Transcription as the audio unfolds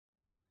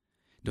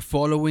The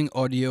following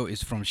audio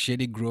is from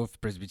Shady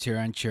Grove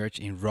Presbyterian Church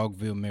in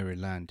Rockville,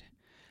 Maryland.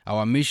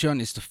 Our mission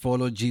is to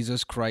follow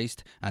Jesus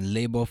Christ and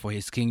labor for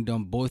His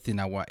kingdom both in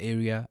our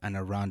area and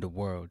around the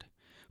world.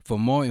 For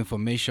more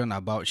information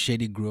about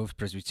Shady Grove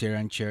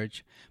Presbyterian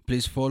Church,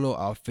 please follow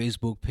our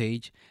Facebook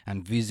page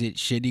and visit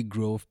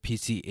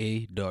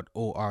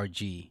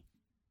shadygrovepca.org.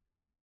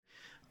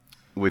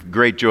 With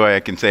great joy, I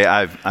can say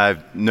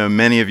I've known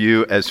many of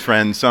you as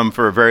friends, some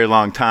for a very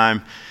long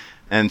time,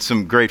 and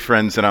some great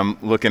friends that I'm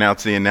looking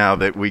out seeing now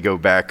that we go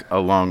back a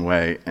long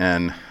way.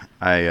 And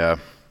I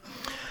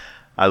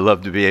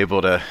love to be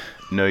able to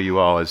know you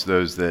all as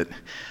those that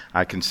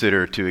I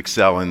consider to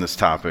excel in this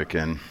topic.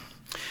 And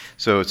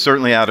so it's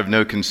certainly out of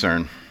no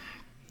concern.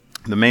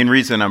 The main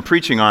reason I'm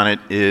preaching on it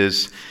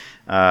is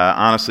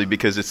honestly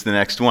because it's the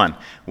next one.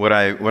 What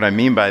I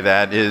mean by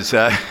that is,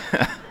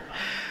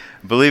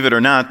 believe it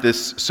or not,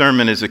 this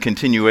sermon is a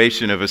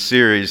continuation of a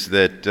series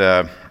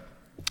that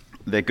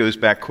goes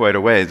back quite a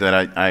ways that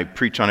I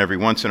preach on every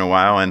once in a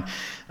while. And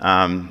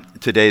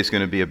today is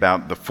going to be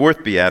about the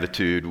fourth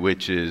beatitude,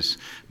 which is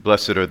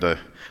blessed are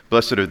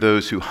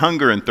those who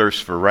hunger and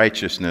thirst for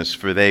righteousness,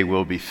 for they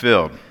will be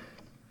filled.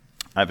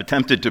 I've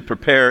attempted to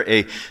prepare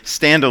a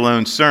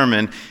standalone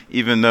sermon,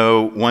 even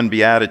though one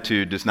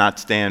beatitude does not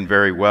stand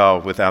very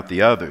well without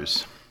the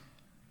others.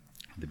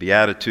 The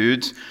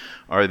Beatitudes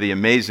are the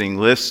amazing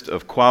list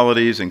of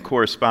qualities and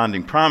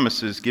corresponding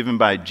promises given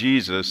by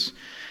Jesus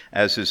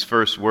as his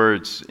first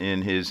words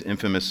in his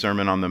infamous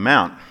Sermon on the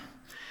Mount.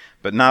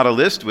 But not a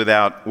list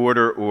without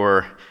order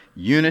or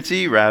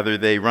unity. Rather,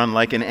 they run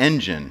like an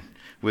engine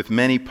with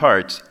many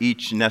parts,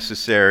 each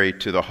necessary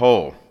to the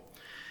whole.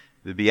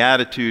 The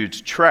Beatitudes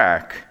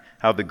track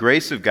how the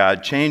grace of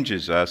God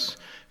changes us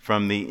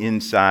from the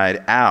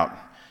inside out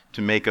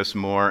to make us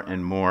more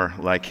and more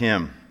like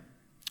Him.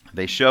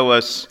 They show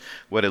us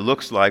what it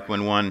looks like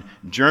when one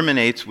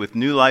germinates with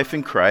new life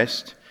in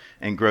Christ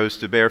and grows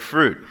to bear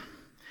fruit.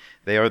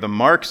 They are the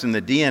marks in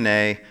the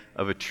DNA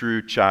of a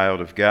true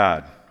child of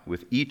God,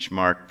 with each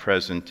mark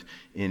present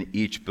in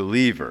each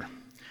believer.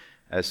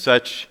 As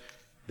such,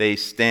 they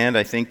stand,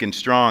 I think, in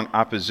strong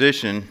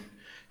opposition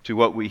to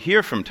what we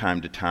hear from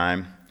time to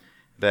time,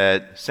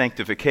 that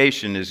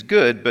sanctification is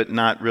good but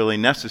not really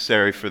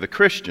necessary for the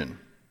Christian.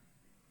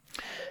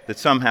 That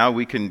somehow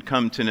we can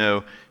come to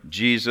know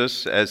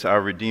Jesus as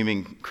our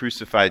redeeming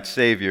crucified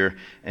Savior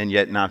and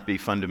yet not be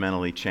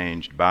fundamentally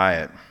changed by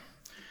it.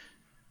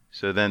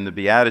 So then the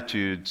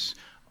Beatitudes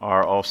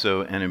are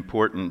also an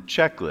important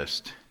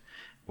checklist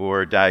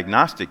or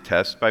diagnostic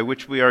test by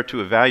which we are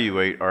to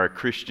evaluate our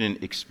Christian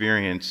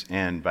experience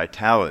and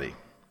vitality.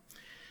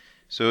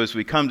 So as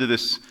we come to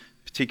this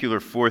particular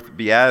fourth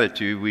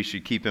Beatitude, we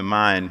should keep in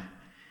mind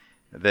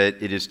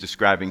that it is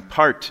describing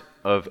part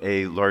of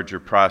a larger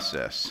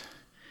process.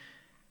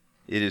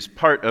 It is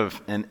part of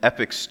an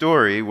epic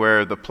story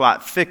where the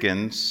plot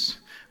thickens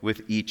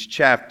with each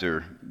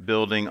chapter,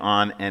 building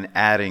on and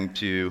adding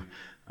to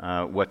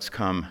what's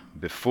come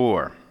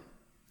before.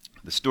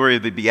 The story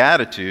of the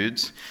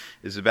Beatitudes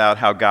is about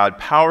how God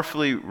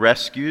powerfully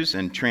rescues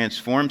and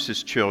transforms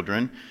His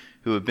children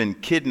who have been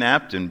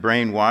kidnapped and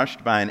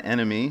brainwashed by an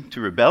enemy to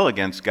rebel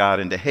against God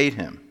and to hate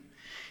Him.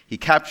 He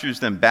captures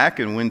them back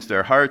and wins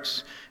their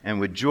hearts, and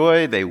with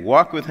joy they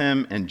walk with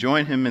Him and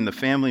join Him in the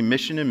family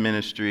mission and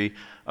ministry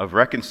of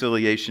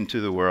reconciliation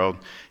to the world,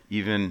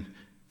 even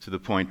to the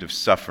point of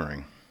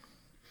suffering.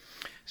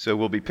 So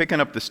we'll be picking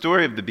up the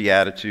story of the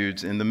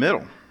Beatitudes in the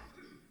middle.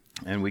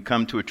 And we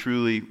come to a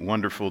truly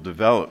wonderful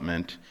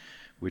development,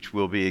 which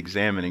we'll be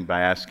examining by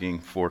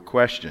asking 4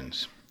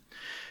 questions.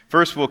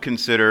 First, we'll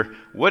consider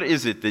what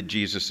is it that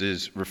Jesus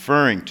is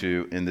referring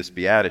to in this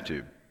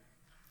beatitude.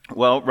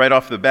 Well, right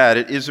off the bat,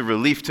 it is a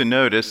relief to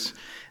notice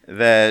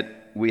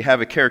that we have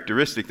a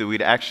characteristic that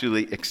we'd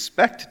actually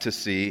expect to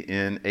see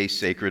in a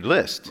sacred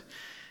list.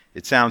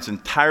 It sounds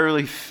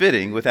entirely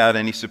fitting without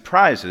any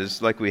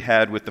surprises, like we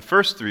had with the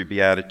first 3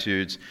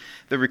 Beatitudes,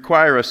 that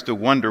require us to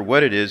wonder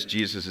what it is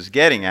Jesus is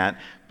getting at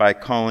by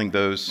calling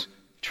those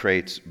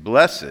traits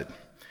blessed.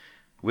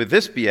 With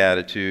this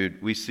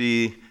beatitude, we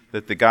see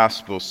that the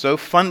gospel so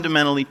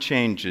fundamentally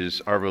changes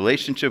our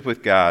relationship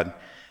with God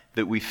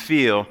that we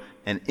feel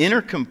an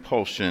inner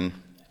compulsion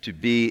to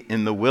be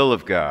in the will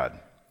of God.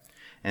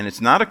 And it's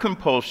not a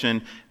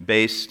compulsion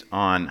based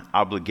on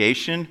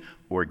obligation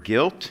or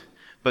guilt,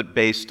 but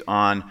based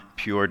on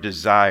pure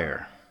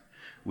desire.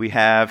 We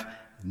have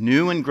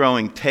new and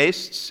growing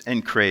tastes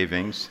and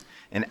cravings,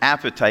 an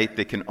appetite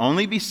that can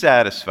only be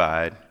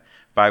satisfied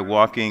by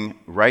walking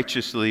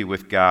righteously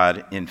with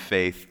God in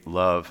faith,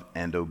 love,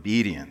 and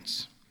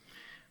obedience.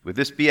 With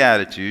this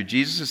beatitude,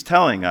 Jesus is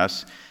telling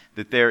us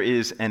that there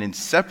is an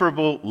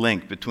inseparable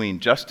link between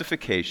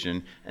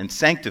justification and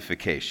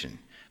sanctification,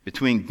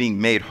 between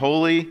being made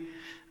holy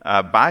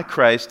by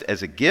Christ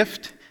as a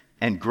gift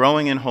and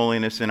growing in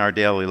holiness in our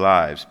daily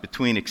lives,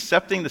 between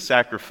accepting the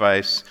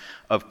sacrifice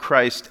of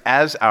Christ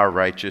as our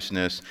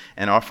righteousness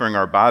and offering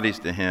our bodies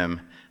to Him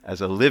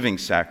as a living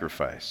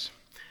sacrifice.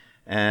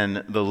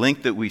 And the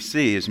link that we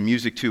see is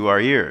music to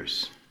our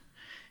ears.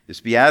 This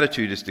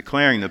beatitude is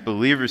declaring that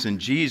believers in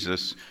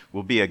Jesus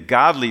will be a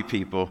godly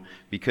people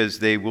because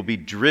they will be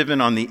driven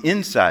on the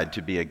inside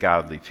to be a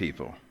godly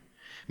people.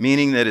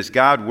 Meaning that as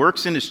God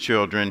works in his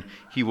children,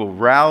 he will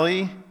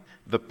rally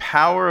the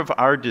power of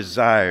our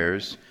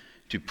desires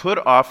to put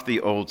off the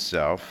old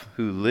self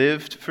who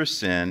lived for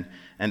sin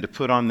and to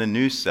put on the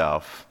new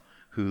self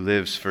who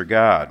lives for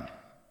God.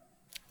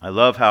 I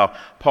love how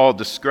Paul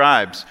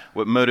describes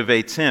what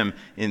motivates him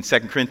in 2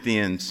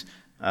 Corinthians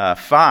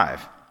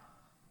 5.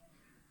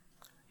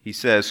 He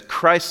says,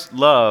 Christ's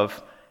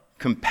love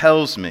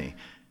compels me,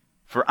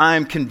 for I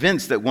am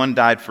convinced that one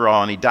died for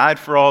all, and he died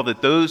for all,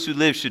 that those who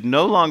live should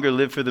no longer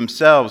live for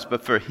themselves,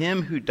 but for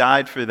him who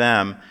died for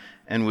them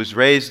and was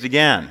raised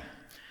again.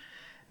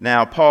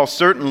 Now, Paul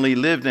certainly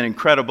lived an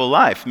incredible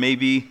life,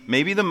 maybe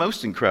the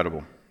most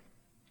incredible.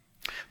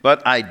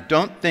 But I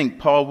don't think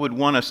Paul would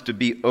want us to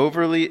be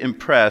overly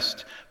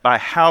impressed by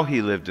how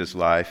he lived his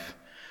life,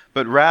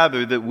 but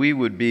rather that we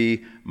would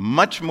be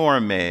much more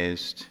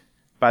amazed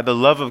by the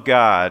love of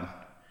God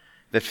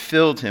that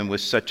filled him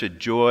with such a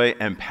joy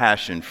and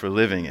passion for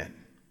living it.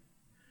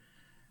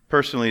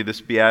 Personally, this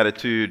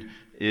beatitude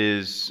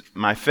is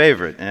my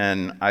favorite,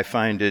 and I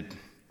find it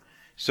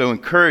so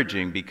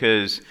encouraging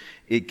because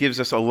it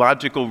gives us a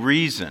logical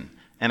reason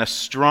and a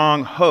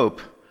strong hope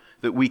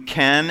that we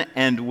can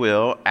and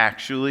will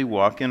actually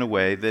walk in a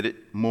way that it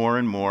more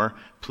and more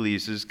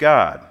pleases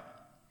God,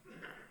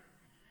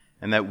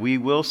 and that we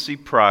will see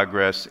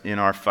progress in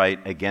our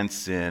fight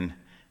against sin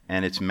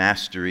and its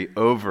mastery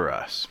over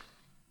us.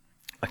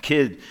 A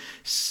kid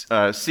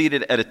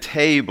seated at a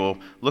table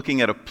looking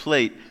at a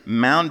plate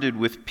mounded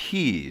with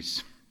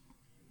peas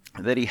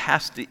that he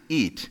has to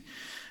eat.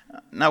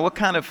 Now, what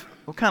kind of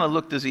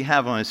look does he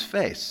have on his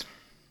face?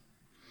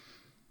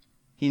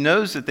 He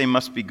knows that they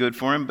must be good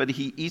for him, but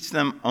he eats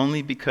them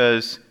only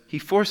because he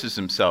forces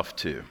himself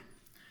to.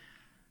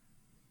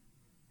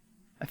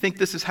 I think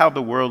this is how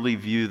the worldly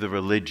view the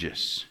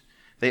religious.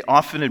 They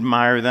often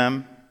admire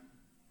them,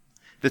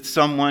 that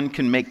someone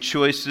can make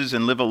choices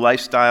and live a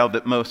lifestyle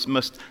that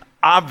must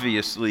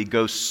obviously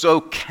go so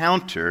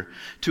counter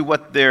to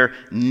what their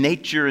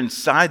nature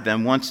inside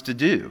them wants to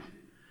do.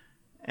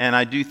 And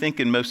I do think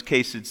in most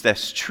cases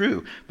that's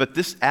true, but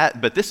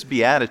this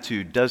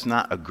beatitude does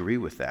not agree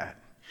with that.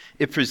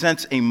 It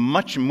presents a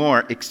much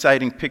more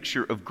exciting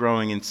picture of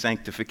growing in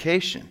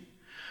sanctification,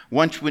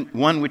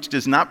 one which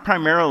does not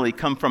primarily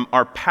come from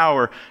our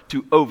power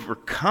to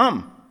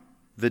overcome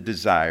the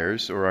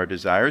desires or our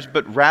desires,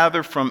 but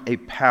rather from a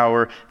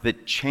power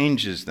that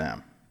changes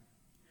them.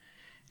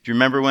 Do you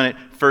remember when it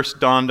first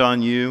dawned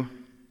on you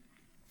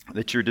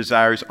that your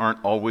desires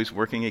aren't always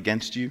working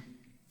against you?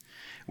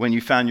 When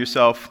you found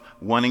yourself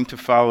wanting to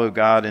follow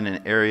God in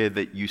an area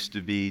that used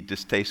to be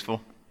distasteful?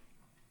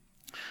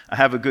 I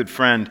have a good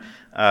friend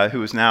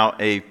who is now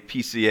a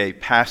PCA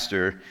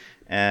pastor,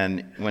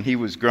 and when he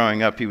was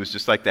growing up, he was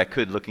just like that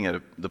kid looking at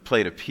the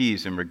plate of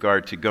peas in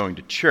regard to going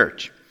to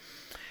church.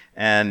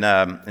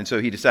 And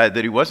so he decided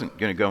that he wasn't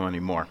going to go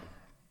anymore.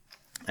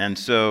 And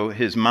so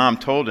his mom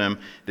told him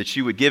that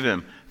she would give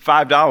him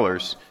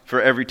 $5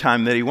 for every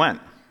time that he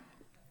went.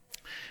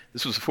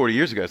 This was 40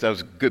 years ago, so that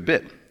was a good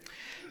bit.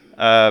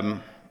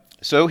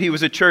 So he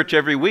was at church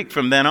every week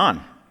from then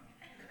on.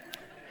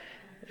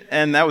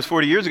 And that was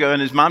 40 years ago,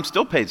 and his mom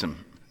still pays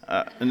him.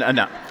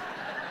 No.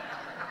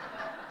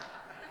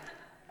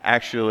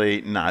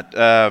 Actually, not.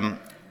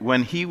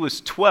 When he was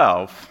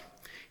 12,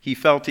 he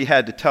felt he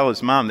had to tell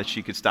his mom that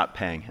she could stop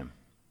paying him,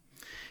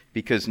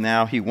 because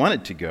now he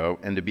wanted to go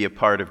and to be a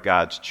part of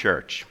God's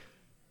church.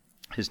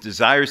 His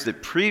desires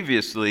that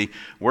previously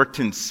worked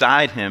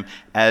inside him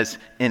as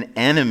an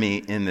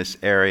enemy in this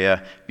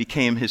area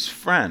became his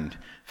friend,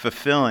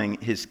 fulfilling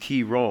his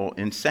key role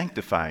in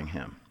sanctifying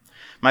him.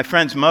 My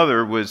friend's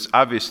mother was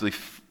obviously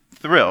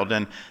thrilled,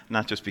 and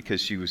not just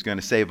because she was going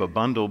to save a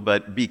bundle,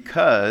 but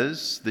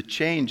because the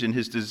change in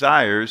his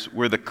desires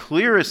were the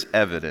clearest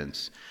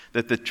evidence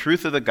that the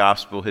truth of the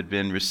gospel had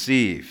been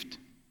received.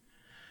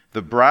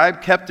 The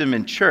bribe kept him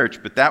in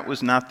church, but that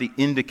was not the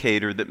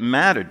indicator that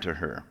mattered to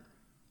her.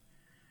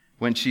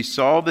 When she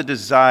saw the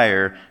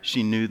desire,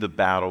 she knew the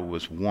battle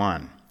was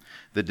won.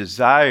 The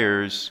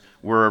desires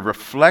were a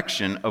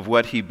reflection of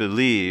what he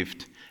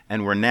believed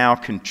and were now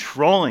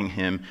controlling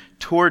him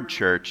toward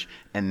church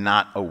and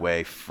not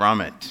away from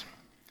it.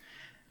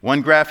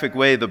 One graphic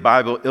way the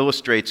Bible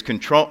illustrates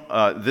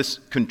this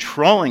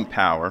controlling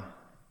power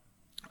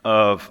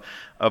of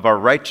our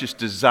righteous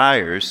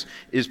desires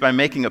is by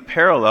making a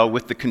parallel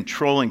with the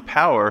controlling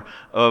power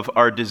of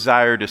our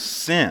desire to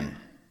sin,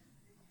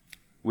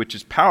 which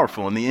is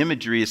powerful, and the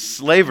imagery is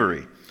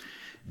slavery.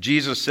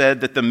 Jesus said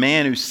that the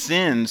man who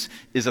sins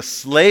is a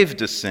slave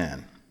to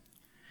sin.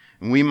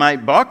 And we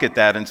might balk at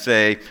that and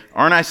say,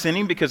 aren't I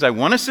sinning because I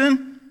want to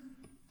sin?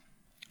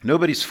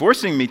 Nobody's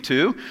forcing me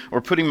to, or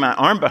putting my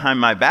arm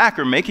behind my back,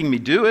 or making me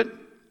do it.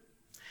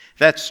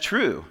 That's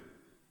true.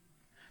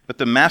 But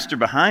the master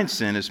behind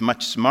sin is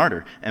much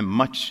smarter and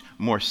much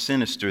more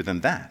sinister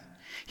than that.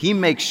 He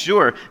makes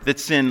sure that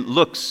sin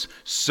looks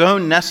so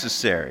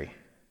necessary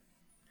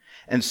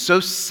and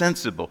so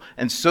sensible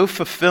and so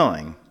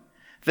fulfilling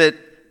that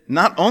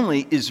not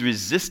only is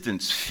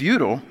resistance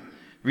futile,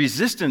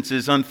 resistance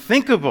is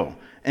unthinkable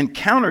and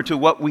counter to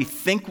what we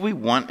think we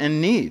want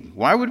and need.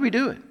 Why would we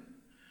do it?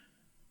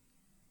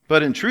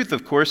 But in truth,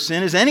 of course,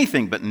 sin is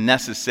anything but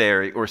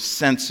necessary or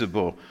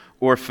sensible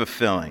or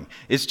fulfilling.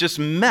 It's just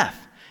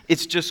meth.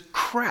 It's just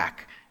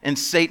crack. And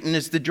Satan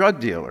is the drug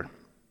dealer.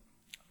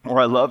 Or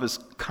I love, as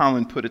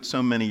Colin put it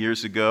so many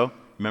years ago,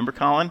 remember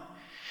Colin?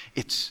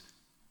 It's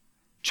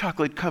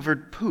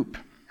chocolate-covered poop.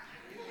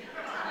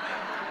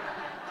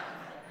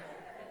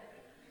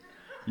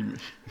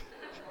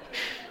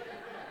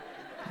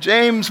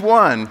 James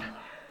 1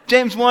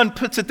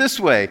 puts it this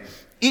way: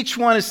 each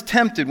one is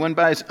tempted when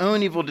by his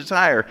own evil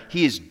desire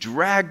he is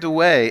dragged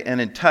away and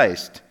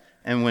enticed,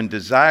 and when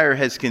desire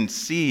has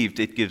conceived,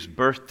 it gives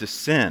birth to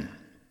sin.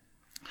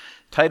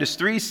 Titus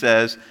 3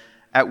 says,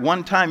 at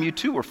one time you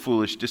too were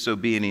foolish,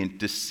 disobedient,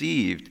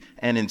 deceived,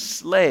 and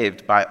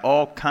enslaved by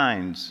all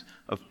kinds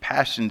of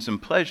passions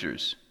and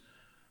pleasures.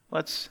 Well,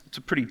 it's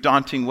a pretty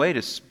daunting way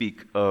to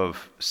speak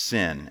of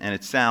sin, and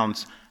it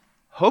sounds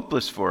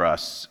hopeless for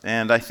us,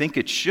 and I think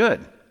it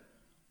should.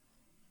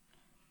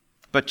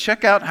 But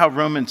check out how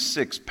Romans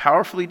 6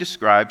 powerfully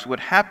describes what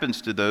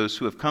happens to those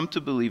who have come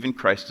to believe in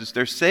Christ as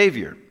their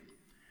Savior.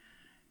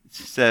 It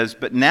says,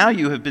 but now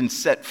you have been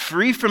set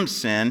free from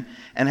sin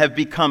and have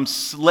become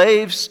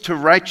slaves to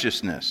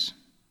righteousness.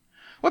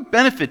 What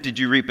benefit did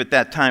you reap at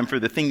that time for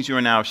the things you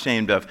are now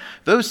ashamed of?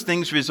 Those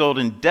things result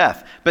in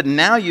death. But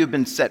now you have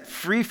been set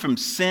free from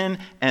sin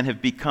and have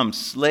become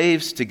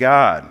slaves to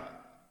God.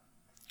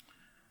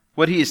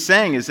 What he is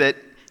saying is that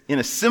in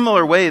a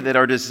similar way that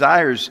our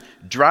desires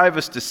drive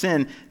us to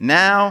sin,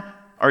 now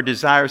our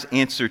desires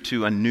answer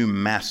to a new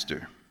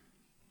master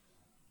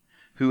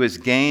who has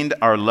gained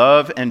our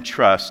love and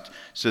trust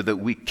so that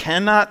we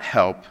cannot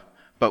help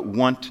but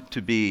want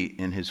to be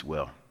in his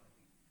will.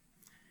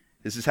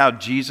 This is how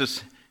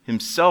Jesus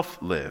himself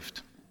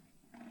lived.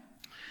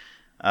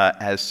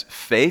 As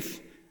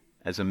faith,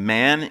 as a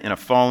man in a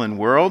fallen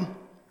world,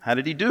 how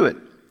did he do it?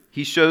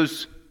 He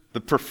shows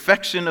the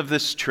perfection of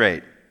this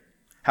trait,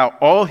 how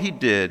all he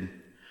did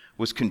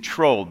was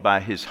controlled by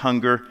his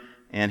hunger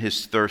and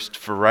his thirst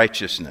for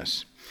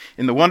righteousness.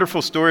 In the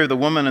wonderful story of the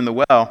woman in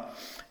the well,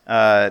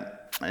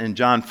 in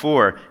John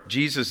 4,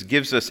 Jesus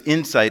gives us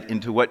insight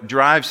into what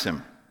drives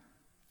him.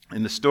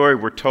 In the story,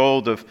 we're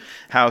told of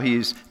how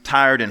he's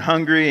tired and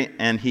hungry,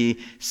 and he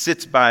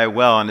sits by a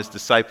well, and his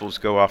disciples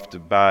go off to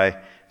buy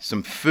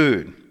some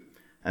food.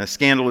 And a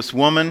scandalous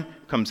woman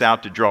comes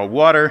out to draw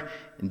water,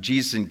 and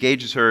Jesus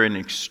engages her in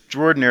an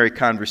extraordinary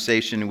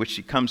conversation in which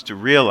she comes to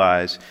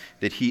realize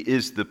that he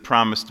is the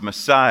promised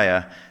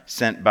Messiah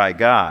sent by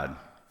God.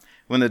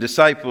 When the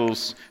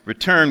disciples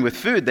return with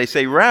food, they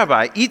say,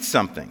 Rabbi, eat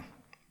something.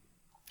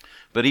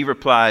 But he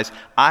replies,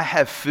 I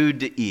have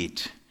food to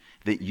eat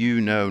that you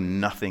know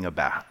nothing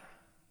about.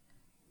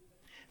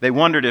 They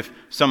wondered if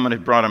someone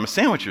had brought him a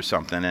sandwich or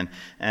something,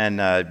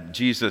 and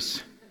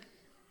Jesus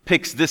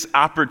picks this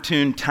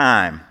opportune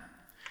time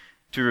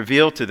to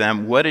reveal to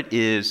them what it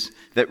is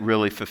that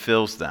really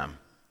fulfills them.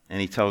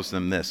 And he tells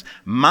them this: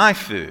 my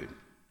food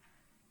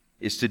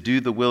is to do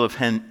the will of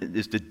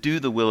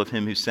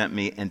him who sent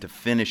me and to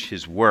finish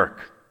his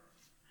work.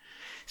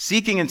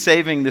 Seeking and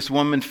saving this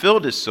woman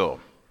filled his soul.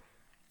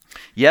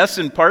 Yes,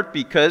 in part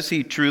because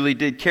he truly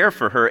did care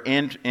for her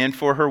and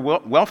for her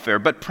welfare,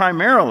 but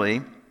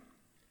primarily,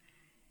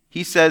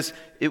 he says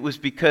it was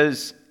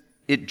because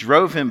it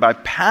drove him by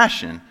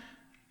passion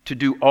to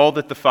do all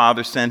that the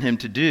Father sent him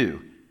to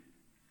do.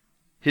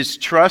 His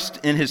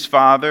trust in his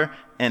Father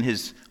and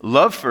his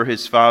love for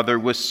his Father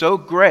was so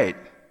great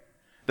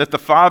that the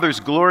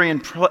Father's glory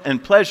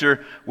and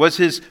pleasure was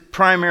his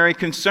primary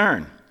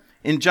concern.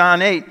 In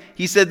John 8,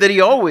 he said that he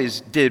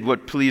always did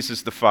what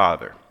pleases the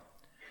Father.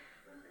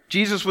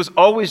 Jesus was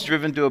always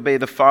driven to obey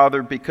the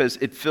Father because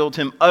it filled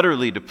him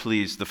utterly to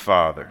please the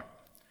Father.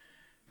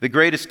 The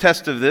greatest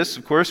test of this,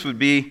 of course, would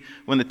be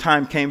when the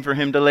time came for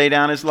him to lay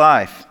down his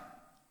life.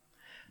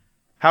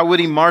 How would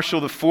he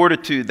marshal the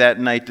fortitude that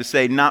night to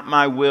say, not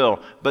my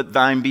will, but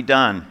thine be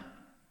done?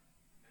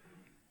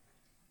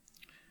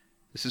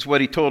 This is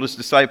what he told his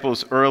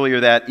disciples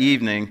earlier that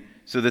evening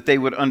so that they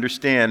would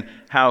understand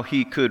how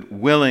he could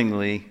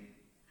willingly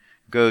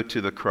go to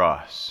the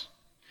cross.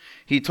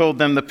 He told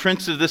them, the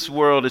prince of this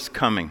world is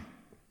coming.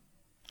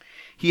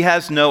 He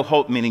has no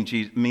hold,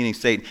 meaning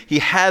Satan. He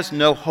has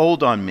no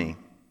hold on me.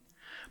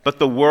 But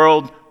the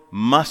world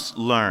must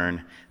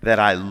learn that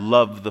I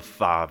love the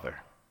Father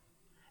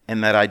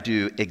and that I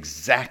do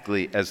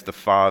exactly as the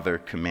Father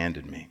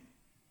commanded me.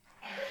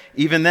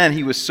 Even then,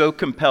 he was so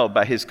compelled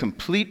by his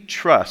complete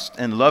trust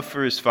and love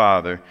for his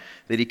Father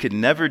that he could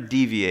never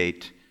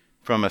deviate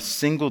from a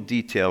single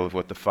detail of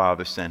what the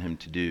Father sent him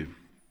to do.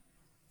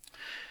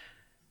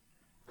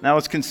 Now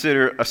let's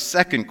consider a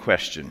second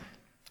question.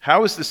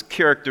 How is this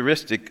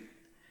characteristic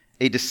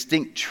a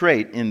distinct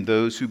trait in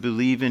those who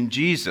believe in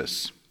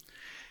Jesus?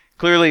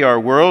 Clearly, our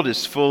world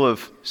is full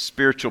of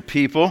spiritual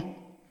people,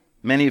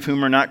 many of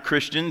whom are not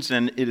Christians,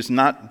 and it is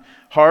not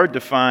hard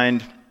to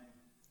find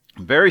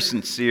very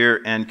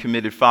sincere and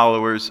committed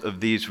followers of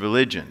these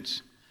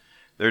religions.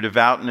 Their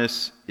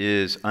devoutness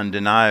is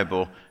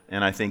undeniable,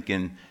 and I think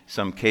in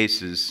some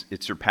cases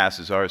it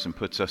surpasses ours and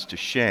puts us to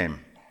shame.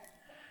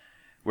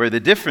 Where the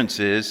difference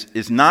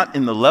is not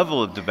in the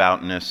level of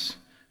devoutness,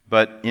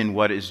 but in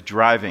what is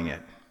driving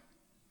it.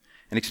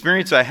 An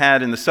experience I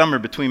had in the summer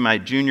between my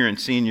junior and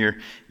senior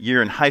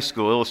year in high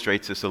school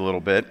illustrates this a little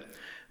bit.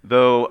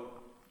 Though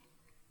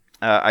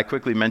I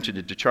quickly mentioned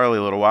it to Charlie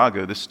a little while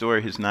ago, this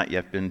story has not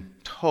yet been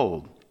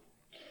told.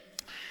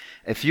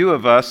 A few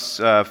of us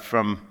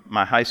from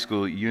my high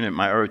school unit,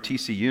 my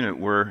ROTC unit,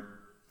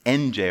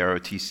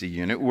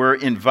 were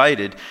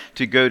invited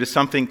to go to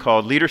something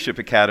called Leadership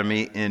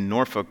Academy in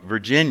Norfolk,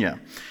 Virginia.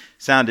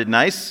 Sounded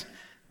nice.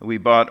 We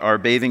bought our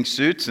bathing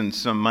suits and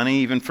some money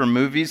even for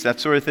movies, that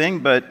sort of thing,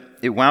 but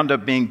it wound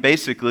up being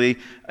basically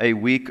a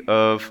week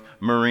of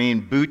Marine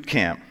boot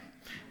camp.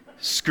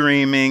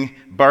 Screaming,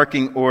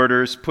 barking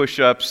orders,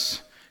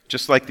 push-ups,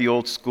 just like the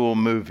old school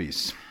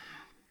movies.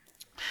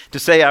 To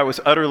say I was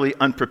utterly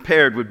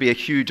unprepared would be a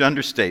huge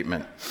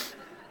understatement.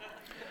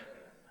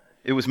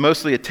 It was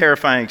mostly a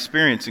terrifying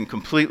experience and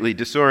completely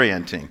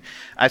disorienting.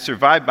 I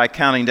survived by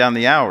counting down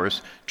the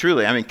hours.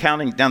 Truly,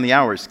 counting down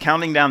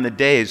the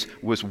days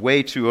was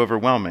way too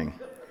overwhelming.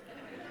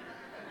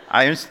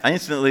 I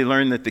instantly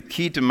learned that the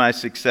key to my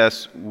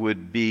success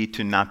would be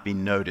to not be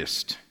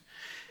noticed,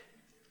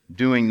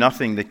 doing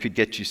nothing that could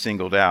get you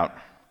singled out.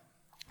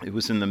 It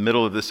was in the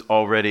middle of this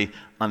already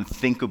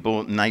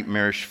unthinkable,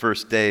 nightmarish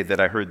first day that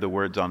I heard the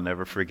words I'll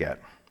never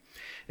forget.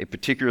 A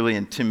particularly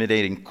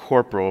intimidating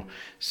corporal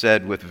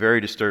said with very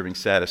disturbing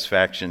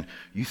satisfaction,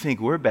 "You think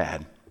we're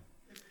bad?"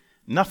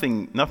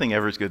 Nothing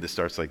ever is good that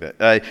starts like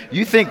that.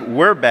 "You think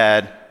we're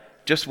bad?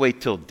 Just wait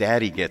till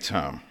Daddy gets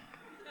home."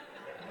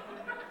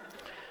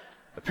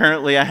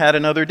 Apparently, I had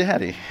another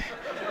daddy.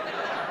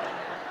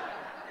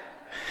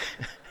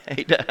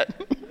 Hey, Dad.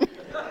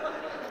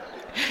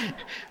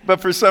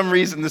 But for some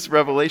reason, this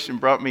revelation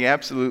brought me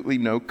absolutely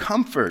no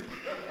comfort.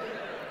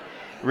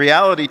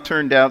 Reality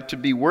turned out to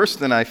be worse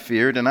than I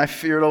feared, and I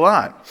feared a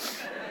lot.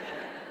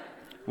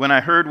 When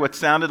I heard what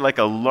sounded like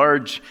a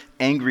large,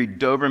 angry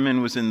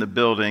Doberman was in the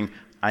building,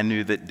 I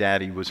knew that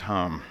Daddy was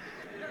home.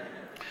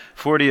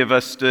 40 of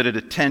us stood at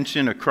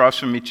attention across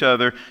from each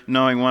other,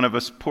 knowing one of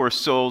us poor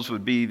souls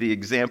would be the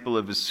example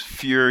of his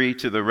fury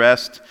to the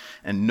rest,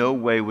 and no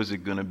way was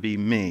it going to be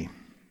me.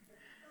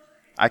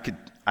 I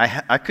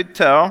could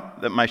tell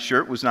that my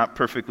shirt was not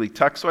perfectly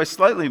tucked, so I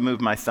slightly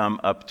moved my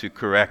thumb up to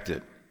correct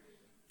it.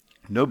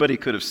 Nobody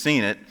could have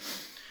seen it,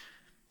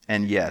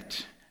 and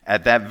yet,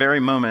 at that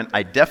very moment,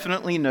 I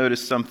definitely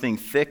noticed something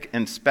thick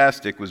and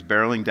spastic was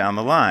barreling down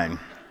the line.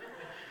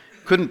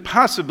 Couldn't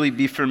possibly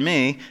be for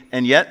me,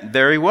 and yet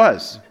there he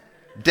was,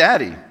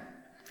 Daddy.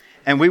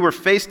 And we were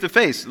face to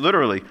face,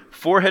 literally,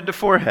 forehead to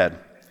forehead.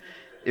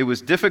 It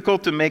was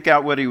difficult to make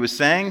out what he was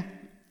saying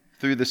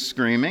through the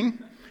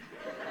screaming,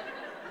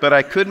 but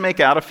I could make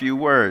out a few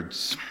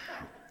words.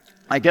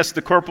 I guess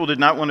the corporal did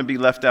not want to be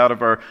left out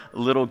of our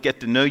little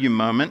get-to-know-you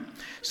moment,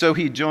 so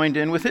he joined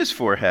in with his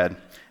forehead.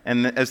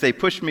 And as they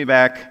pushed me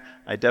back,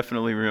 I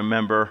definitely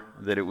remember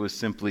that it was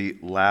simply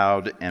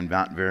loud and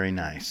not very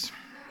nice.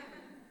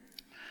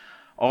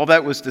 All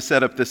that was to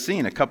set up the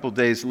scene. A couple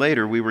days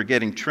later, we were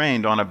getting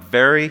trained on a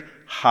very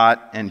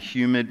hot and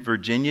humid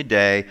Virginia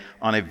day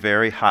on a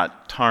very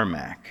hot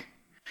tarmac,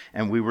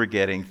 and we were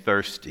getting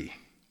thirsty.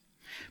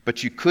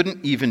 But you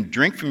couldn't even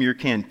drink from your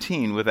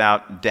canteen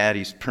without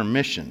Daddy's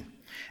permission,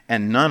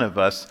 and none of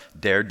us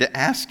dared to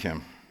ask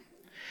him.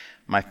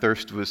 My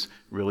thirst was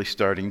really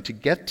starting to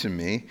get to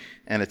me,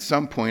 and at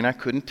some point I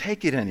couldn't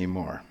take it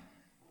anymore.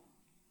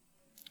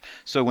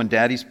 So when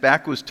Daddy's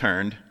back was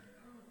turned,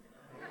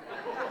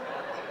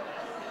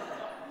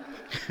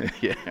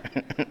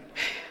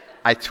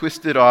 I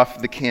twisted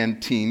off the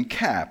canteen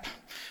cap.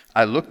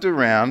 I looked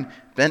around,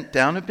 bent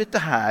down a bit to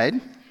hide,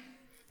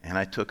 and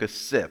I took a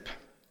sip.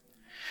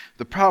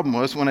 The problem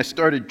was when I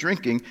started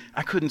drinking,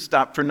 I couldn't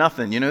stop for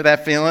nothing. You know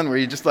that feeling where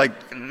you just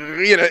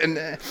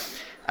and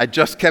I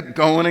just kept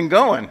going and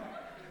going.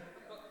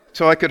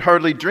 So I could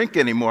hardly drink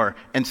anymore,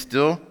 and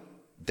still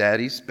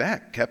Daddy's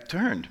back kept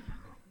turned.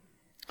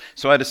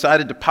 So I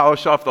decided to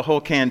polish off the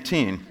whole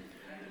canteen,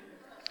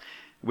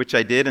 which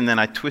I did, and then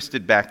I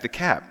twisted back the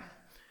cap.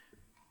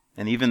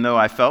 And even though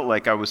I felt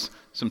like I was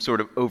some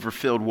sort of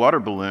overfilled water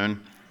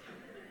balloon,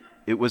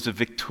 it was a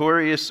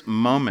victorious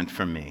moment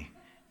for me.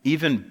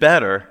 Even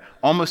better,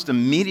 almost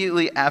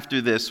immediately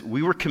after this,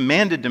 we were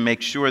commanded to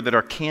make sure that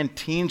our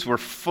canteens were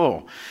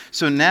full.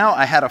 So now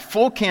I had a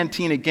full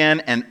canteen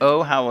again, and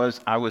oh, how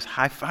I was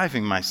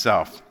high-fiving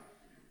myself.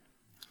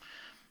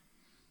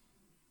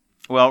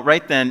 Well,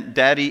 right then,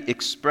 Daddy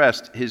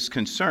expressed his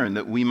concern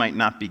that we might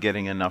not be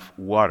getting enough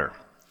water.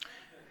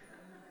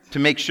 To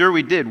make sure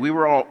we did, we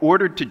were all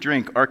ordered to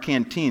drink our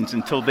canteens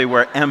until they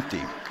were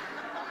empty.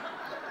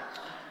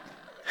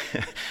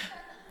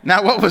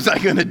 Now, what was I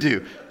going to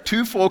do?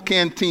 2 full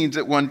canteens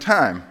at one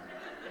time.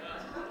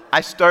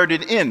 I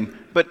started in,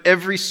 but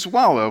every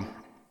swallow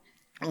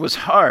was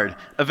hard.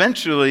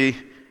 Eventually,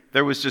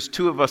 there was just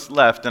two of us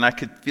left, and I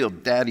could feel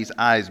Daddy's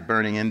eyes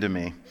burning into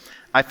me.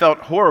 I felt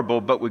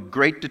horrible, but with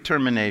great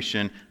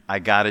determination, I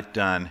got it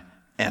done,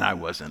 and I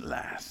wasn't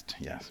last.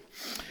 Yes.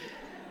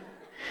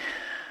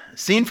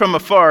 Seen from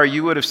afar,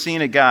 you would have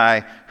seen a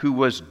guy who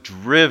was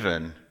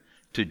driven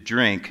to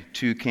drink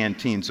 2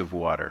 canteens of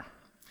water.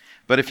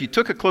 But if you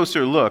took a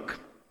closer look,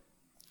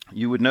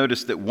 you would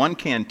notice that 1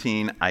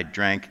 canteen I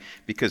drank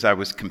because I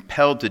was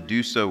compelled to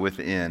do so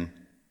within.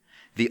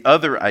 The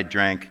other I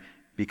drank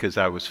because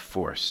I was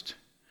forced.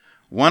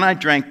 One I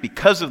drank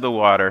because of the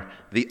water,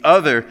 the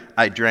other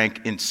I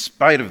drank in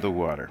spite of the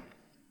water.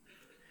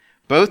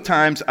 Both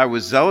times I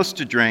was zealous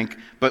to drink,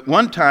 but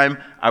one time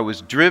I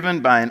was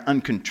driven by an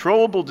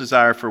uncontrollable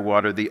desire for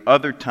water, the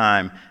other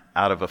time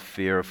out of a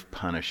fear of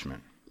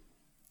punishment.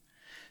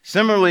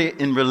 Similarly,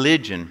 in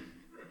religion,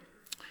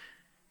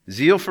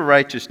 zeal for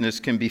righteousness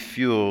can be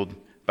fueled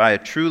by a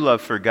true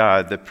love for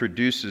God that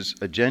produces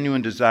a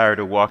genuine desire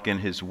to walk in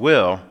His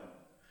will,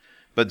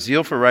 but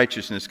zeal for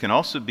righteousness can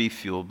also be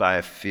fueled by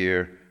a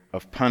fear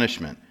of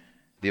punishment.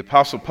 The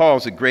Apostle Paul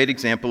is a great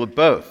example of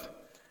both.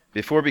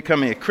 Before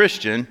becoming a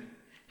Christian,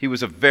 he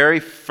was a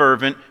very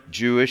fervent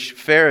Jewish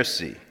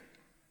Pharisee.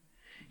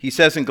 He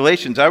says in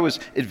Galatians, I was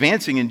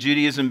advancing in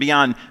Judaism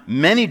beyond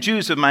many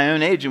Jews of my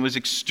own age and was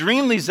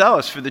extremely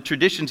zealous for the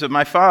traditions of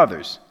my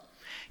fathers.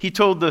 He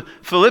told the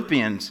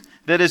Philippians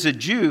that as a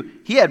Jew,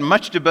 he had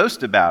much to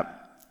boast about.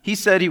 He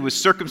said he was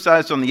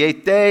circumcised on the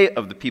 8th day,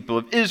 of the people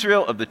of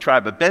Israel, of the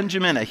tribe of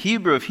Benjamin, a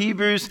Hebrew of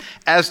Hebrews,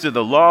 as to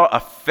the law, a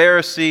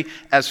Pharisee,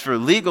 as for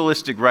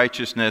legalistic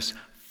righteousness,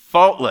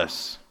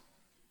 faultless.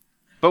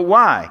 But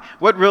why?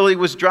 What really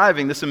was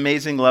driving this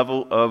amazing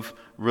level of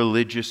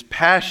religious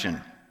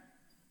passion?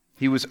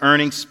 He was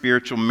earning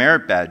spiritual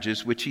merit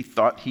badges, which he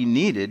thought he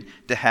needed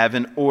to have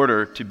in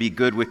order to be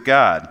good with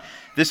God.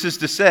 This is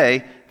to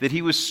say that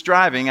he was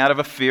striving out of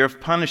a fear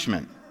of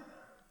punishment.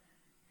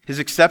 His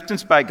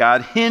acceptance by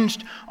God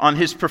hinged on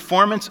his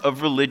performance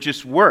of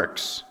religious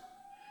works.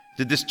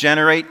 Did this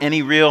generate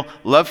any real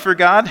love for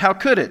God? How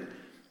could it?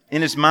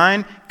 In his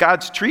mind,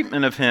 God's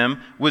treatment of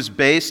him was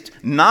based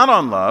not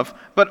on love,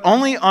 but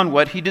only on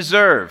what he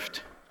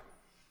deserved.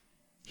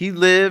 He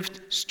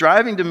lived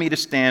striving to meet a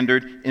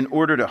standard in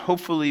order to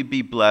hopefully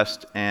be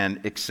blessed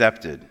and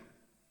accepted.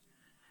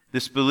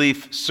 This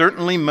belief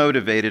certainly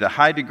motivated a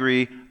high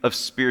degree of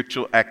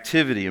spiritual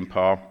activity in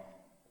Paul.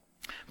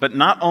 But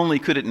not only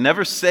could it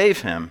never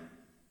save him,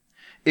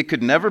 it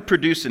could never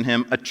produce in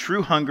him a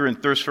true hunger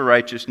and thirst for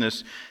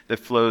righteousness that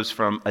flows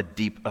from a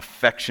deep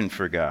affection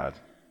for God.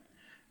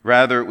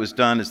 Rather, it was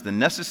done as the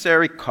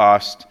necessary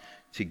cost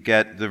to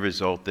get the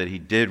result that he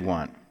did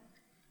want.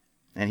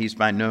 And he's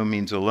by no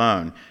means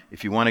alone.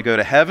 If you want to go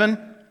to heaven,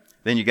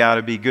 then you got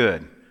to be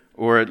good,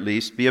 or at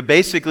least be a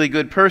basically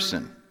good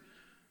person.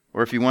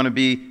 Or if you want to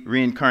be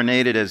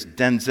reincarnated as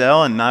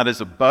Denzel and not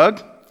as a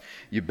bug,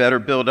 you better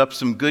build up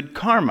some good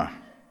karma.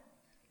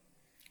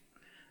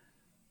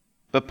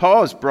 But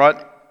Paul is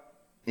brought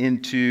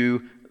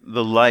into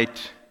the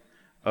light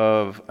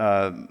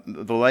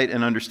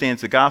and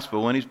understands the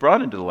gospel when he's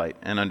brought into the light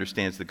and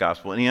understands the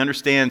gospel. And he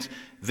understands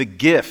the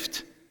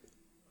gift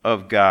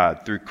of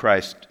God through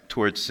Christ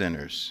towards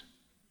sinners.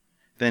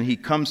 Then he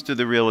comes to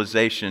the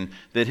realization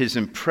that his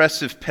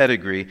impressive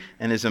pedigree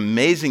and his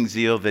amazing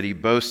zeal that he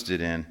boasted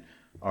in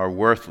are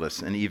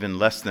worthless and even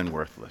less than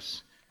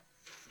worthless.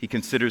 He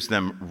considers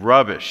them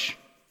rubbish,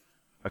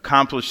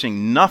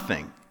 accomplishing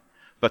nothing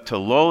but to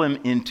lull him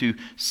into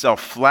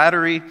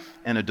self-flattery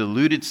and a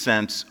deluded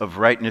sense of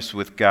rightness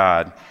with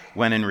God,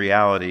 when in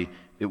reality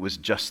it was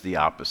just the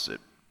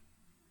opposite.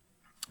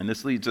 And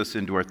this leads us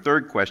into our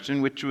third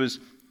question, which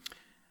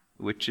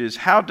is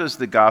how does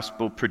the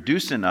gospel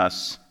produce in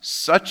us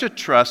such a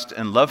trust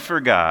and love for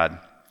God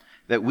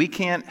that we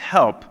can't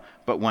help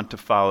but want to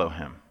follow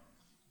him?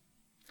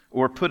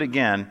 Or put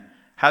again,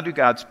 how do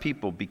God's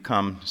people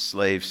become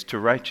slaves to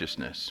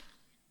righteousness?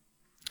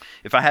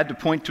 If I had to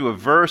point to a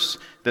verse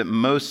that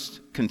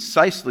most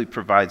concisely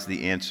provides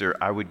the answer,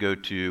 I would go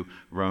to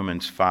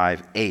Romans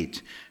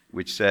 5:8,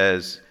 which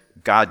says,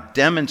 God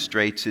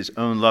demonstrates his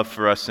own love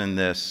for us in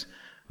this,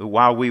 that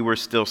while we were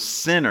still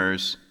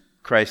sinners,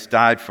 Christ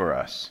died for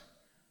us.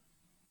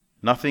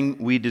 Nothing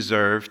we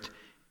deserved,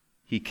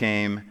 he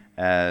came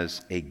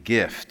as a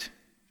gift.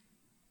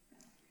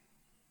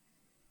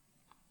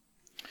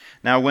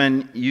 Now,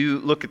 when you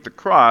look at the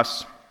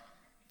cross,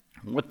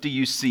 what do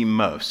you see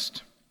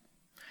most?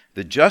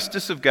 The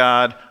justice of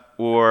God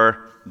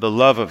or the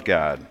love of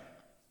God?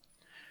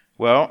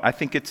 Well, I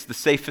think it's the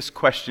safest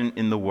question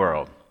in the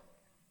world,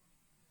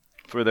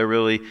 for there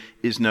really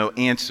is no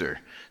answer.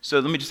 So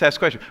let me just ask a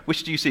question.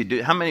 Which do you see?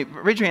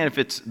 Raise your hand if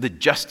it's the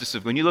justice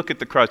of God. When you look at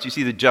the cross, you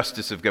see the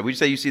justice of God. Would you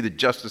say you see the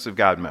justice of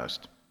God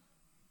most?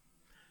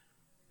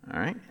 All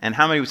right. And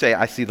how many would say,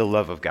 I see the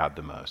love of God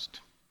the most?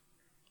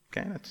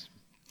 Okay, that's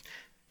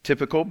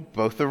typical.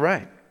 Both are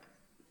right.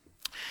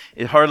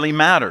 It hardly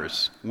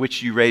matters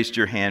which you raised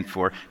your hand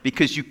for,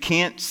 because you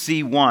can't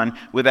see one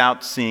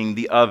without seeing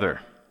the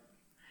other.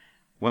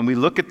 When we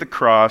look at the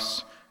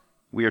cross,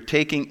 we are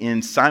taking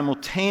in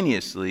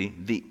simultaneously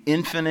the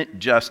infinite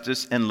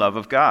justice and love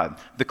of God.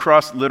 The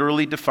cross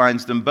literally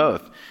defines them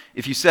both.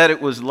 If you said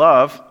it was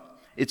love,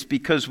 it's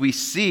because we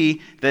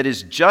see that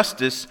his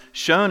justice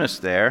shown us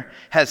there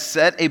has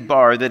set a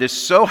bar that is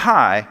so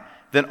high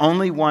that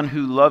only one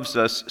who loves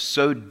us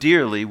so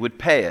dearly would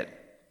pay it.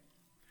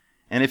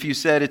 And if you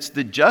said it's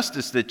the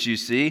justice that you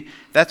see,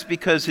 that's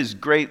because his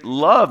great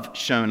love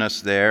shown us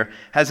there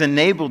has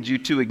enabled you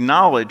to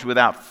acknowledge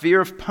without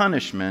fear of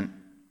punishment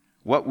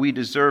what we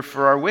deserve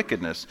for our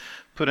wickedness.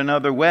 Put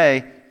another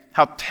way,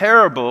 how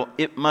terrible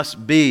it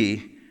must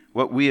be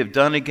what we have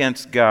done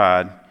against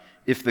God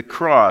if the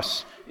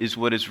cross is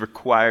what is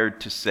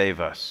required to save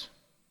us.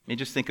 I mean,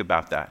 just think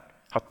about that.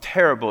 How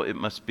terrible it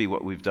must be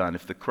what we've done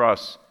if the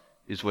cross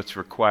is what's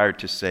required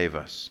to save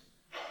us.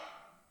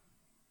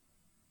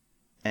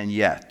 And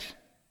yet,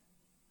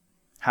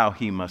 how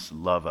he must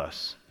love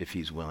us if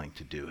he's willing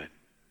to do it.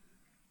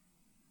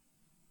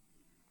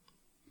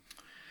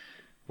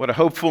 What a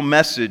hopeful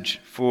message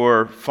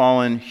for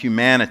fallen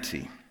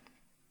humanity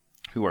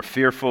who are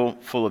fearful,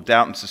 full of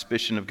doubt and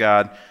suspicion of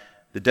God.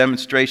 The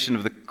demonstration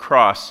of the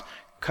cross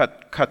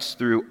cuts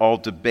through all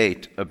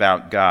debate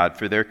about God,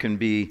 for there can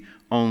be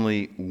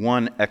only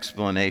one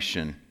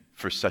explanation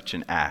for such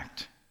an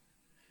act.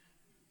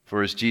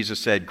 For as Jesus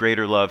said,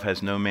 greater love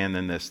has no man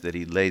than this, that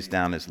he lays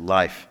down his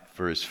life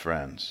for his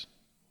friends.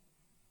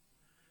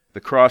 The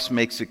cross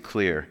makes it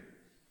clear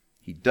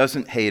he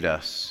doesn't hate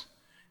us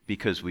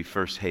because we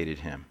first hated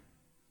him.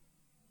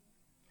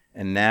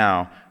 And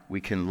now we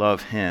can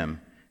love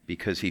him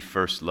because he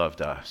first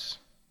loved us.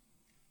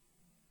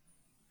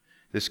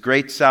 This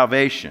great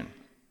salvation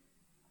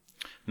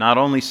not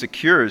only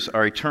secures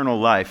our eternal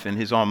life in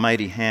his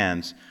almighty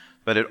hands,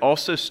 but it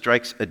also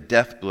strikes a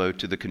death blow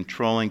to the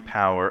controlling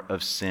power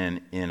of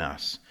sin in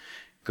us.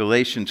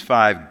 Galatians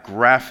 5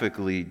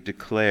 graphically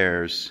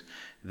declares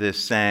this,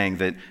 saying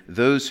that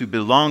those who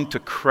belong to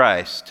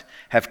Christ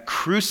have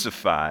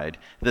crucified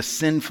the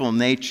sinful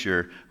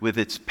nature with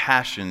its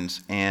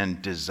passions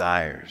and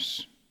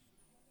desires.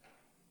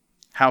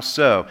 How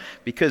so?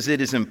 Because it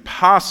is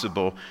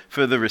impossible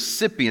for the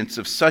recipients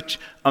of such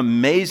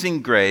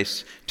amazing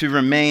grace to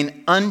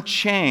remain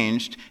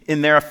unchanged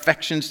in their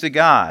affections to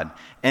God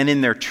and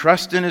in their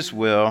trust in his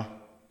will,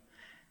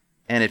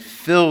 and it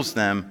fills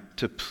them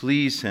to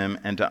please him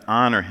and to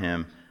honor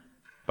him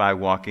by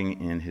walking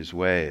in his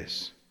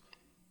ways.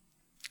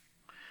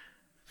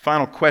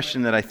 Final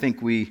question that I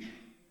think we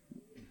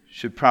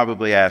should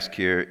probably ask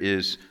here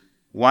is,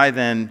 why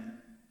then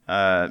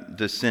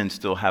does sin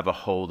still have a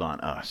hold on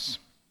us?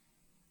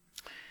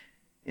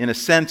 In a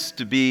sense,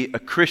 to be a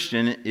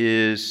Christian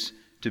is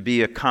to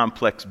be a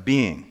complex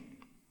being.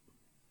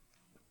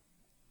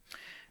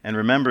 And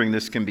remembering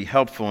this can be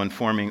helpful in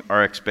forming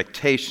our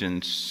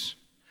expectations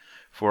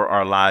for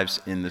our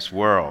lives in this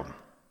world.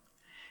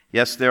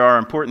 Yes, there are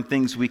important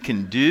things we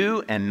can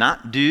do and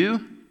not do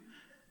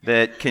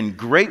that can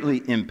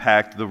greatly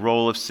impact the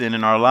role of sin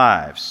in our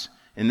lives.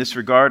 In this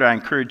regard, I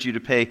encourage you to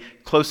pay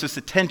closest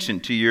attention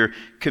to your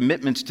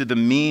commitments to the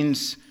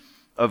means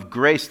of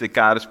grace that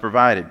God has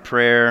provided: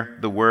 prayer,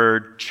 the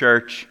word,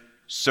 church,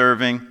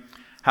 serving.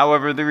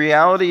 However, the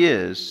reality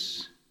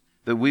is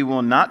that we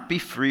will not be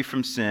free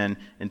from sin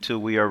until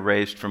we are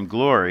raised from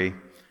glory,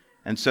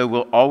 and so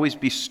we'll always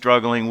be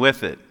struggling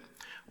with it.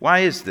 Why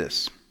is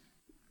this?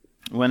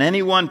 When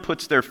anyone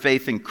puts their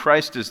faith in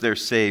Christ as their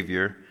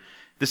Savior,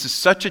 this is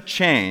such a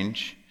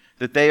change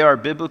that they are,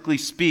 biblically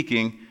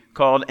speaking,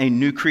 called a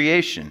new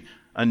creation,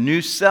 a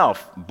new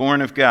self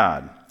born of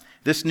God.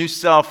 This new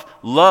self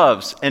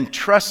loves and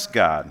trusts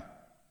God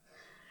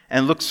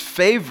and looks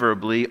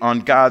favorably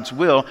on God's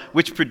will,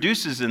 which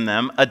produces in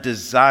them a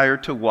desire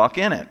to walk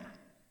in it.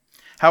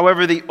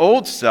 However, the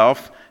old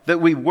self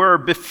that we were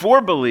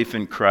before belief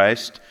in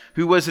Christ,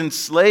 who was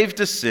enslaved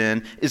to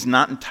sin, is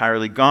not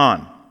entirely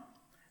gone,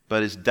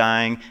 but is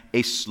dying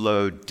a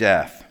slow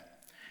death.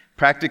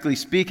 Practically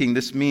speaking,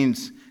 this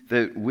means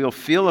that we'll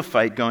feel a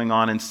fight going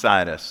on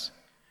inside us,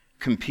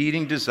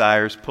 competing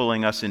desires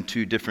pulling us in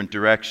two different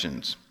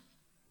directions.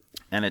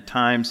 And at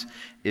times,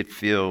 it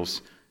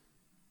feels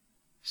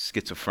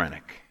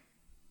schizophrenic.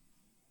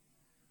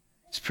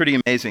 It's pretty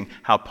amazing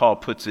how Paul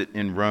puts it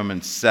in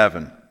Romans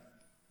 7.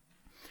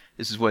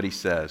 This is what he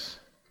says.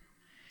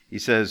 He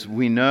says,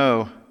 "We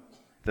know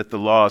that the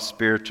law is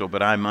spiritual,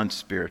 but I'm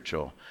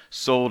unspiritual,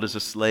 sold as a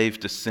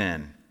slave to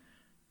sin.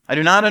 I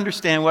do not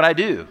understand what I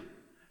do.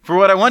 For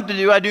what I want to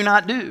do, I do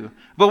not do.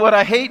 But what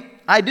I hate,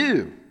 I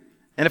do.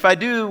 And if I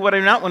do what I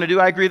do not want to do,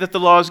 I agree that the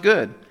law is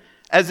good.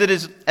 As it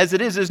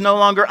is no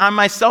longer I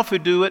myself who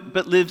do it,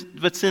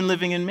 but sin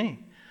living in me.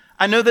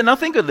 I know that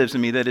nothing good lives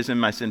in me that is in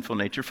my sinful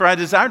nature. For I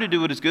desire to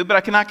do what is good, but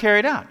I cannot carry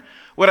it out.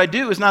 What I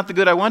do is not the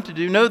good I want to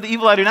do. No, the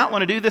evil I do not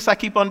want to do, this I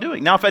keep on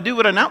doing. Now, if I do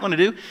what I do not want to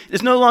do, it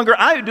is no longer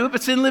I who do it,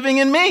 but sin living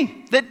in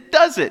me that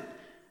does it."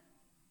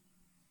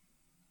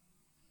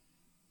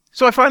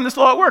 So I find this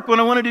law at work.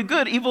 When I want to do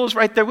good, evil is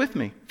right there with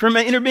me. For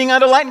my inner being, I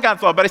delight in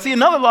God's law. But I see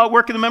another law at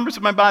work in the members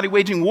of my body,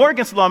 waging war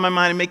against the law of my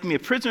mind and making me a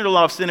prisoner to the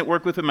law of sin at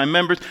work within my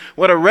members.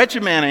 What a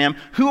wretched man I am.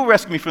 Who will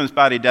rescue me from this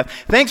body of death?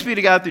 Thanks be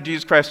to God through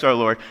Jesus Christ our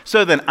Lord.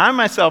 So then, I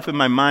myself in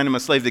my mind am a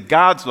slave to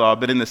God's law,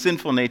 but in the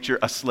sinful nature,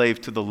 a slave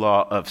to the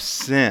law of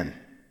sin.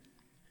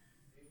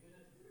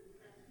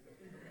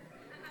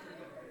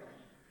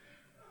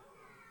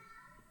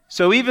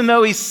 So even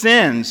though he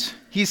sins,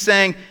 he's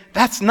saying,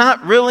 that's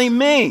not really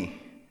me.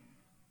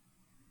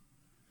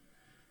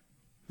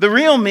 The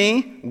real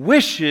me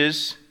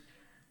wishes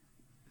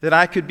that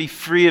I could be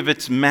free of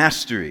its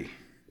mastery.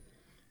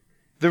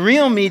 The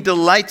real me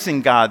delights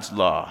in God's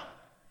law,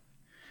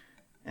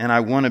 and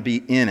I want to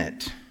be in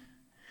it.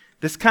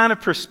 This kind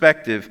of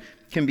perspective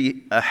can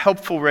be a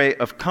helpful ray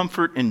of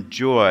comfort and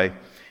joy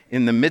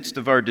in the midst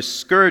of our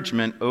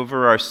discouragement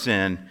over our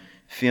sin,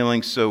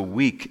 feeling so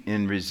weak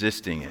in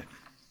resisting it.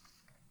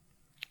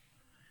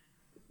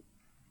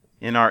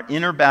 In our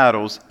inner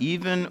battles,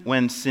 even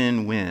when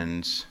sin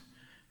wins,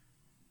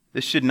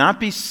 this should not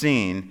be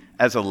seen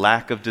as a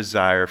lack of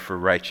desire for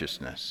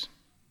righteousness,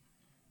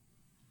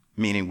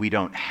 meaning we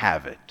don't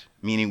have it,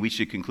 meaning we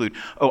should conclude,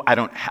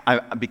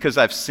 because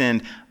I've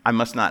sinned, I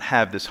must not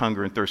have this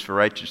hunger and thirst for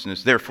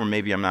righteousness, therefore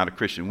maybe I'm not a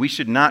Christian. We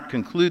should not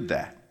conclude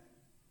that,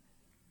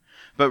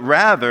 but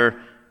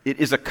rather it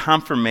is a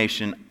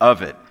confirmation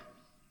of it.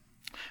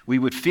 We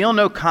would feel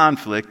no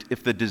conflict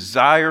if the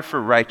desire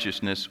for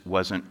righteousness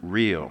wasn't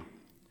real.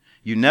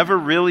 You never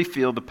really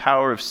feel the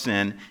power of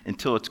sin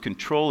until its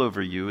control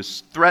over you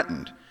is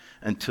threatened,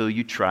 until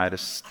you try to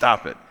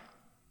stop it.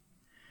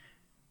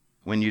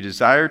 When you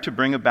desire to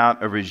bring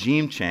about a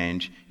regime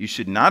change, you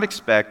should not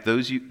expect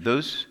those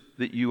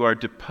that you are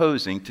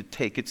deposing to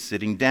take it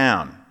sitting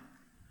down.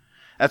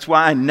 That's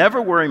why I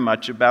never worry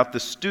much about the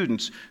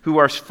students who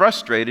are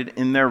frustrated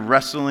in their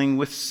wrestling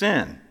with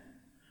sin.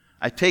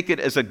 I take it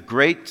as a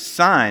great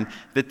sign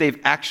that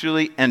they've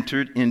actually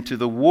entered into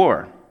the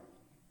war.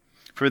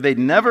 For they'd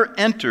never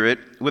enter it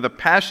with a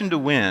passion to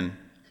win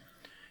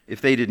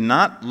if they did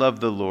not love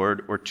the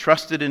Lord or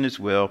trusted in his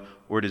will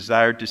or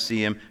desired to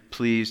see him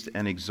pleased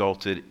and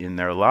exalted in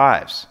their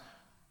lives.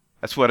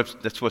 That's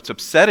what's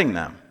upsetting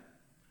them.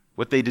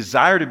 What they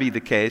desire to be the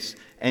case,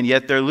 and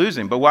yet they're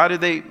losing. But why do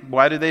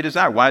they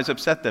desire? Why does it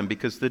upset them?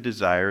 Because the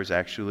desire is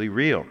actually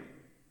real.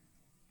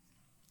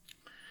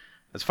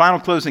 As final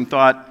closing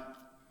thought,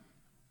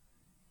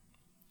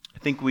 I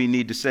think we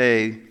need to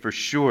say for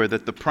sure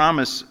that the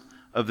promise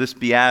of this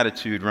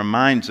beatitude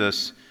reminds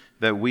us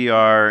that we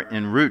are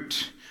en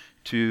route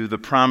to the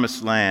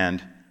promised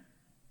land,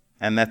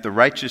 and that the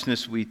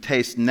righteousness we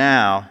taste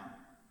now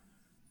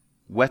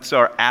whets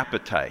our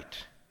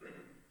appetite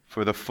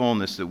for the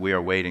fullness that we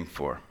are waiting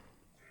for.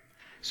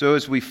 So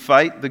as we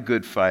fight the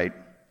good fight,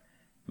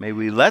 may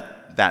we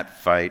let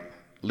that fight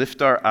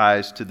lift our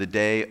eyes to the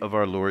day of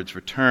our Lord's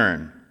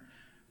return,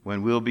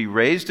 when we'll be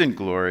raised in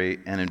glory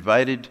and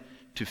invited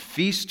to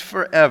feast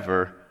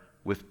forever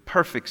with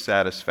perfect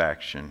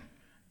satisfaction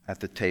at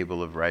the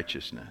table of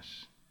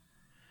righteousness.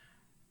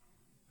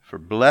 For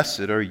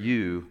blessed are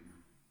you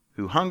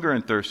who hunger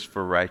and thirst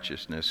for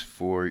righteousness,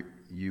 for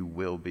you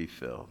will be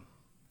filled.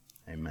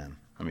 Amen.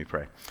 Let me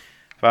pray.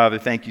 Father,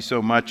 thank you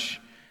so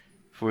much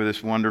for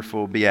this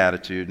wonderful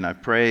beatitude, and I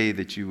pray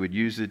that you would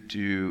use it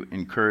to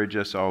encourage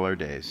us all our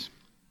days.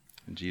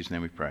 In Jesus'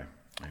 name we pray.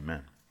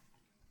 Amen.